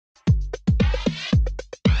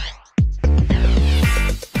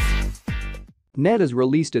Net has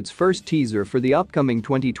released its first teaser for the upcoming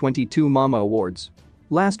 2022 MAMA Awards.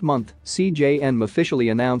 Last month, CJN officially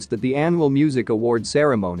announced that the annual music awards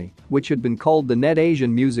ceremony, which had been called the Net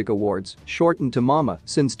Asian Music Awards, shortened to MAMA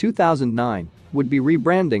since 2009, would be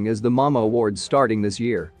rebranding as the MAMA Awards starting this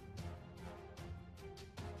year.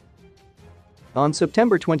 On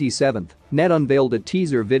September 27, Net unveiled a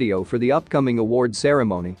teaser video for the upcoming awards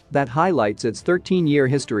ceremony that highlights its 13-year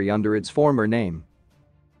history under its former name.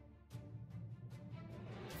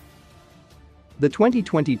 The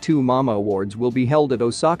 2022 MAMA Awards will be held at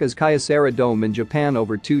Osaka's Kyocera Dome in Japan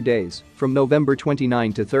over 2 days, from November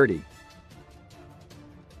 29 to 30.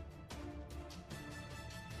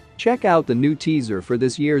 Check out the new teaser for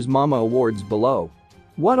this year's MAMA Awards below.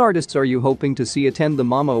 What artists are you hoping to see attend the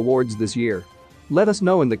MAMA Awards this year? Let us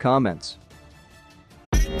know in the comments.